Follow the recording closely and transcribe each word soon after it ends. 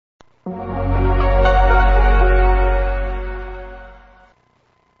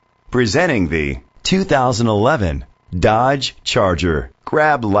Presenting the 2011 Dodge Charger.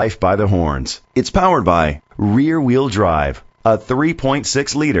 Grab life by the horns. It's powered by rear-wheel drive, a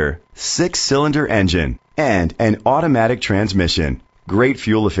 3.6-liter, 6-cylinder engine, and an automatic transmission. Great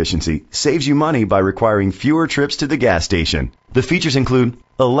fuel efficiency saves you money by requiring fewer trips to the gas station. The features include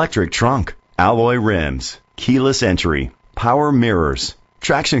electric trunk, alloy rims, keyless entry, power mirrors,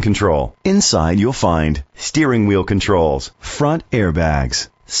 traction control. Inside you'll find steering wheel controls, front airbags,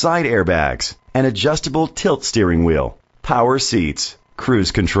 side airbags, an adjustable tilt steering wheel, power seats,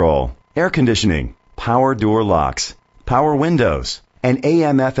 cruise control, air conditioning, power door locks, power windows, an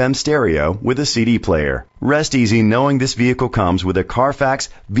AM/FM stereo with a CD player. Rest easy knowing this vehicle comes with a Carfax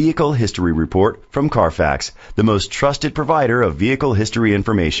Vehicle History Report from Carfax, the most trusted provider of vehicle history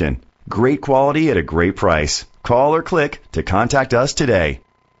information. Great quality at a great price. Call or click to contact us today.